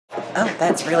Oh,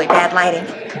 that's really bad lighting.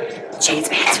 Jaymes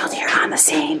Mansfield here on the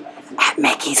scene at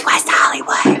Mickey's West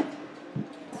Hollywood.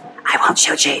 I won't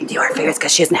show Jane your fears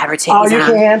because she doesn't have her titties on. Oh,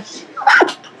 you can.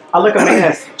 I look a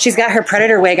mess. She's got her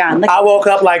predator wig on. Look. I woke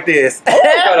up like this.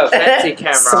 Got a fancy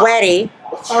camera. Sweaty.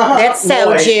 That's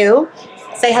Soju.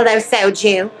 Say hello,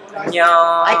 Soju.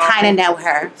 Annyeong. I kind of know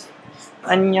her.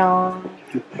 Annyeong.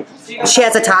 She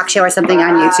has a talk show or something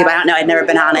on YouTube. I don't know. I've never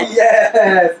been on it.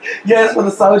 Yes. Yes, with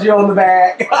the soju on the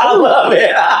back. I love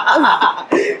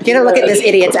it. Get a look at this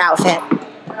idiot's outfit.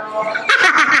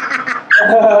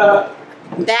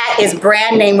 That is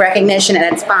brand name recognition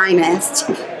at its finest.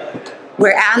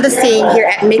 We're on the scene here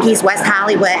at Mickey's West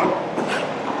Hollywood.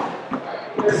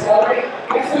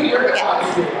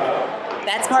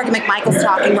 That's Morgan McMichael's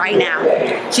talking right now.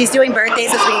 She's doing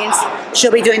birthdays, which means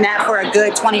she'll be doing that for a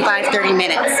good 25-30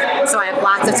 minutes. So I have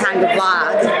lots of time to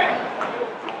vlog.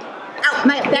 Oh,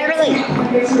 my Beverly.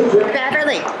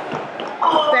 Beverly.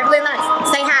 Beverly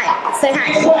Lux. Say hi. Say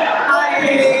hi.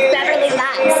 Beverly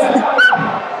Lux.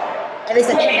 At least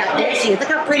I think that there she is. Look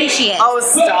how pretty she is. Oh,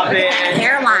 stop it. That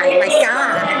hairline, my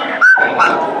God.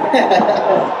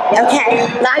 Okay,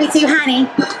 love you too, honey.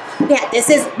 Yeah, this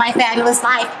is my fabulous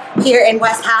life here in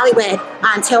West Hollywood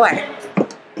on tour.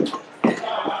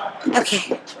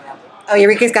 Okay. Oh,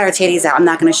 Eureka's got her titties out. I'm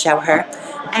not going to show her.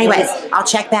 Anyways, I'll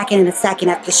check back in a second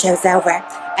after the show's over.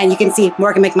 And you can see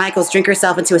Morgan McMichaels drink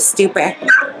herself into a stupor.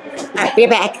 All right, be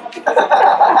back.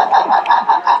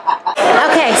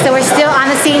 Okay, so we're still on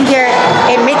the scene here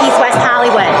in Mickey's West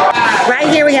Hollywood. Right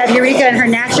here we have Eureka in her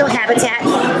natural habitat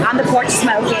on the porch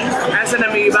smoking. As an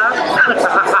amoeba.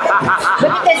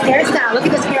 Look at this hairstyle. Look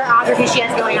at this hairography she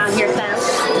has going on here,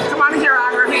 folks. Come on,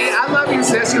 hairography. I love you,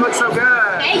 sis. You look so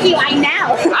good. Thank you, I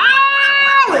know.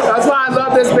 That's why I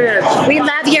love this bitch. We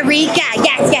love Eureka.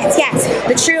 Yes, yes, yes.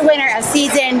 The true winner of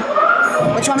season,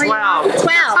 which one were you? 12.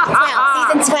 12.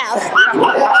 Season 12.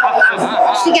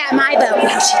 She got my vote.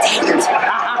 No, she didn't.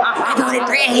 I voted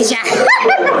for Asia.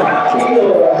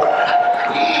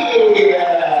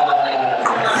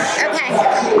 Okay.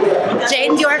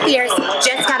 Jane Your Fears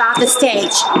just got off the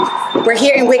stage. We're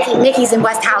here in Mickey's in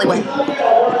West Hollywood.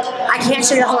 I can't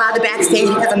show you a whole lot of the backstage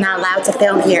because I'm not allowed to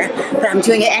film here, but I'm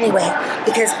doing it anyway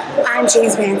because I'm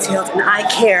Jaymes Mansfield and I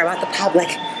care about the public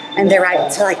and their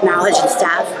right to like knowledge and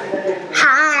stuff.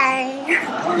 Hi.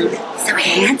 So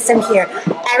handsome here.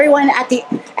 Everyone at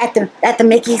the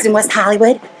Mickey's in West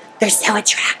Hollywood, they're so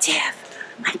attractive.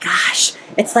 My gosh.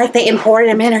 It's like they imported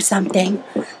them in or something.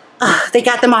 They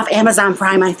got them off Amazon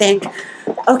Prime, I think.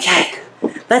 Okay.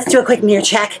 Let's do a quick mirror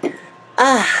check.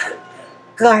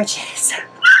 Gorgeous.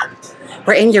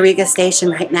 We're in Eureka Station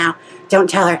right now. Don't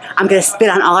tell her. I'm going to spit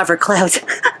on all of her clothes.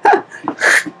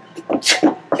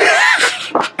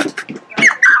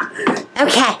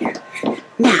 Okay.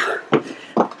 Now,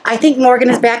 I think Morgan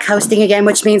is back hosting again,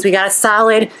 which means we got a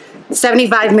solid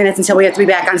 75 minutes until we have to be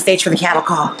back on stage for the cattle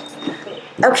call.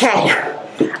 Okay.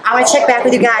 I want to check back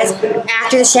with you guys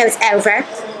after the show is over,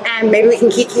 and maybe we can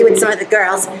kiki with some of the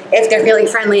girls if they're feeling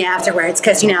friendly afterwards,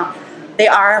 because, you know, they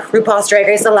are Rupauls Drag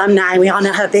Race alumni, and we all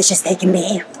know how vicious they can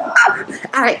be.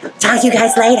 All right, talk to you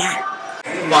guys later.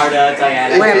 Marta,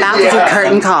 Diana. We're about to do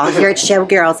curtain call here at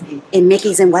Showgirls in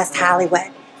Mickey's in West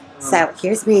Hollywood. So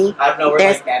here's me.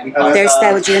 There's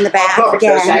Soju in the back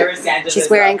again. She's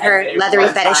wearing her leathery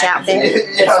fetish outfit.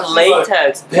 It's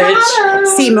latex, bitch.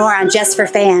 See more on Just for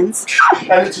Fans.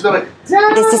 This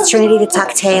is Trinity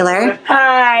Taylor.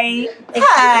 Hi.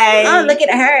 Hi. Oh, look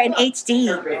at her in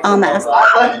HD, almost.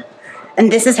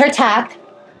 And this is her top.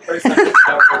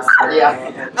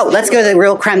 Oh, let's go to the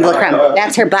real creme de la creme.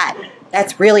 That's her butt.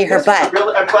 That's really her butt.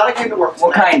 I'm glad I came to work.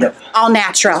 What kind of? All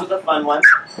natural. This was a fun one.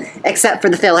 Except for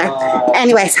the filler.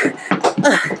 Anyways,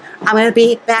 I'm going to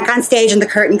be back on stage in the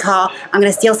curtain call. I'm going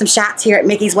to steal some shots here at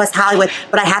Mickey's West Hollywood,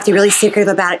 but I have to be really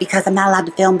secretive about it because I'm not allowed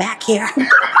to film back here.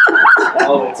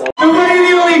 Oh, it's all.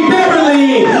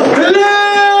 Beverly!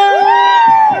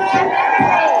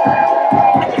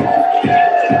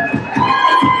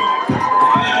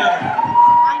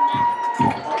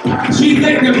 She's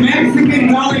like the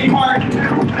Mexican Dolly Parton.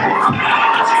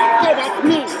 Hey, that's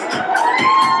me.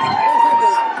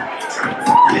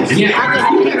 Yeah.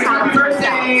 Happy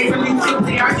birthday, Ladies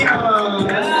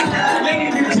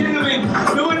and gentlemen,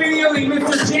 the one and the only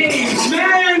Mr. Jaymes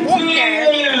Mansfield.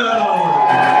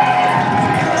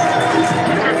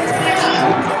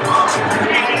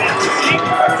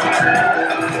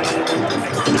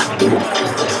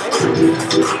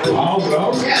 Oh,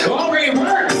 well, great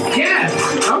work. Yes.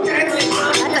 Okay.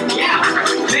 Yeah.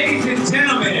 Ladies and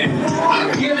gentlemen,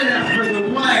 give it up for the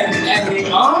one and the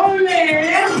only.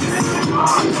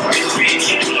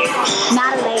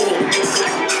 Not a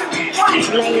lady.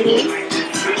 Lady.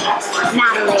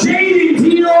 Not a lady. Trinity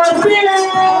Taylor.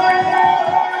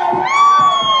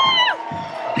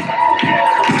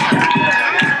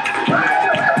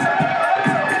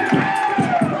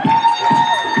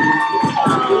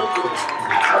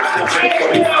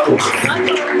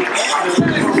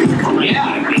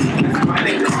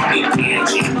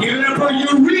 Give it up for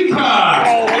Eureka!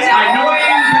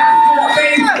 Annoying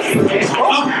face.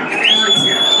 Oh.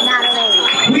 Not a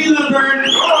lady. We love her.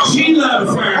 She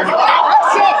loves her. Oh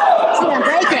shit! She's gonna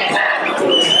break it.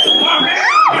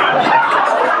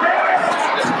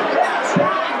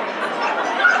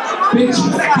 Bitch,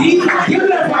 give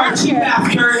it up for our cheap ass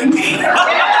curtain.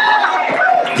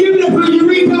 Give it up for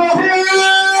Eureka!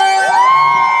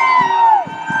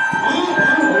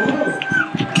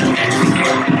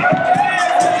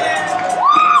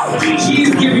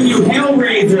 She's giving you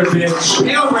Hellraiser, bitch.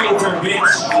 Hellraiser,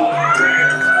 bitch.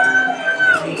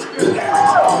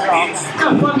 How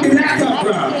the fuck did that come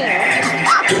from?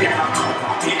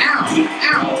 Ow,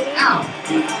 ow, ow.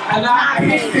 And I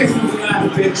think this was the last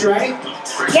bitch, right?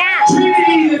 Yeah.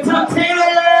 Trinity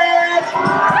Taylor!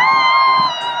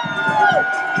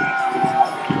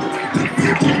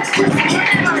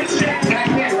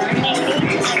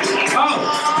 Oh,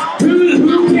 who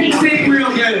can sing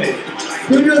real good?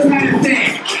 Who knows how to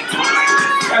sing?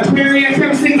 Aquaria,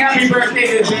 come sing happy birthday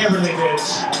to Beverly, bitch.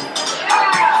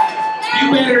 You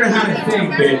better know how to sing,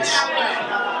 bitch.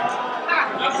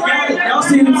 Y'all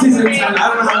seen season 10, I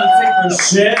don't know how to sing for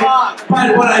shit, but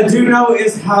what I do know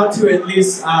is how to at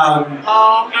least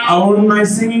own my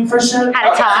singing for shit.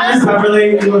 How to talk. Miss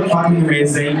Beverly, you look fucking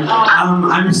amazing.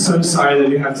 I'm so sorry that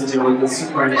you have to deal with this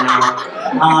right now.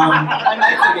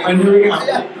 And here we go.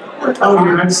 Oh,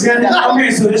 you're Mexican?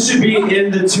 Okay, so this should be in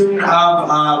the tune of,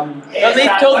 Feliz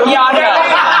cumpleaños.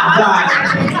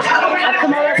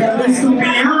 Feliz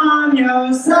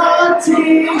cumpleaños a ti.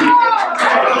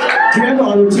 Do you have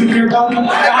auto-tune here, Bob? Yeah.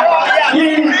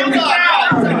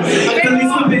 Feliz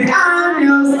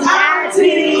cumpleaños a ti.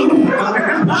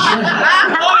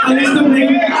 Feliz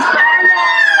cumpleaños.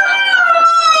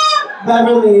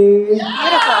 Beverly.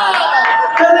 Beautiful.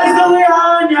 Feliz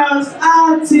cumpleaños a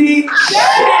ti.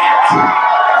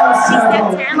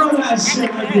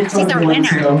 She's our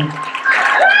winner.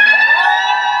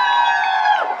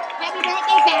 Happy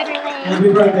birthday, Beverly. Happy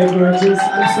birthday, gorgeous.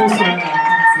 I'm so sorry.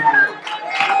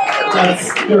 That's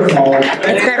your fault.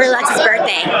 It's Beverly Lux's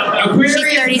birthday. Aquarius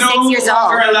She's 36 years no old.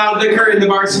 longer allowed liquor in the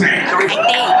bar snack. I think.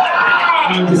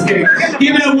 I'm just kidding.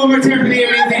 Give it up one more time for the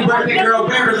amazing birthday girl,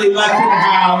 Beverly Lux in the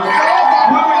house.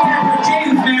 One more time for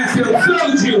Jaymes Mansfield,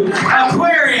 Soju,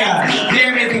 Aquaria, the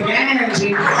amazing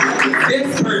Angie,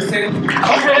 this person.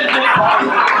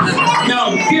 No,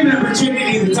 give it up for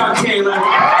Trinity Taylor. Give it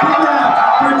up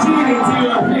for Trinity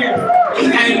Taylor here.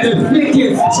 And the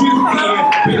thickest, juiciest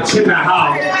bitch in the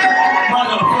house.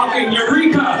 Motherfucking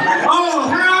Eureka! Oh,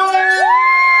 Howard!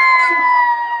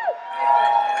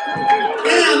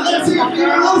 And let's hear from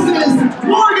your hostess,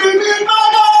 Morgan and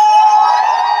Mama!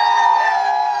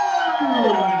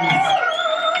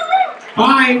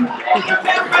 Bye.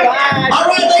 All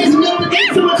right, ladies and gentlemen,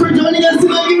 thanks so much for joining us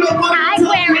tonight. You know what? Hi,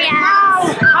 Aquaria.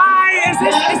 Hi, is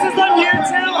this on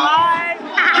YouTube?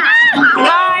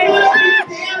 Hi.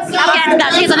 Okay, no,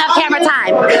 she has enough camera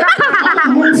time.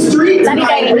 Street Let me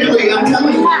tonight, go. really. I'm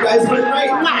telling you, you guys were great.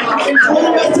 And for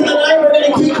the rest of the night, we're going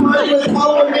to keep partying with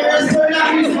Paulo and Maris. Turn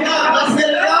out music up. Let's get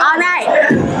it up. All night.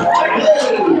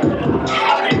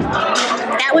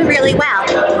 That went really well.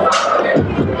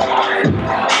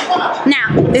 Now,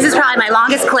 this is probably my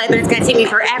longest clip, and it's going to take me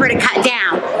forever to cut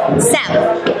down. So,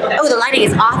 oh, the lighting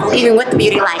is awful, even with the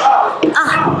beauty light.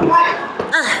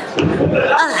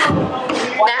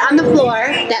 That on the floor,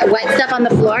 that wet stuff on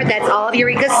the floor, that's all of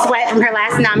Eureka's sweat from her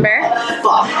last number.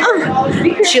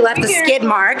 She left a skid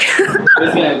mark.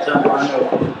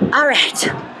 All right,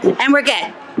 and we're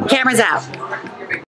good. Camera's out.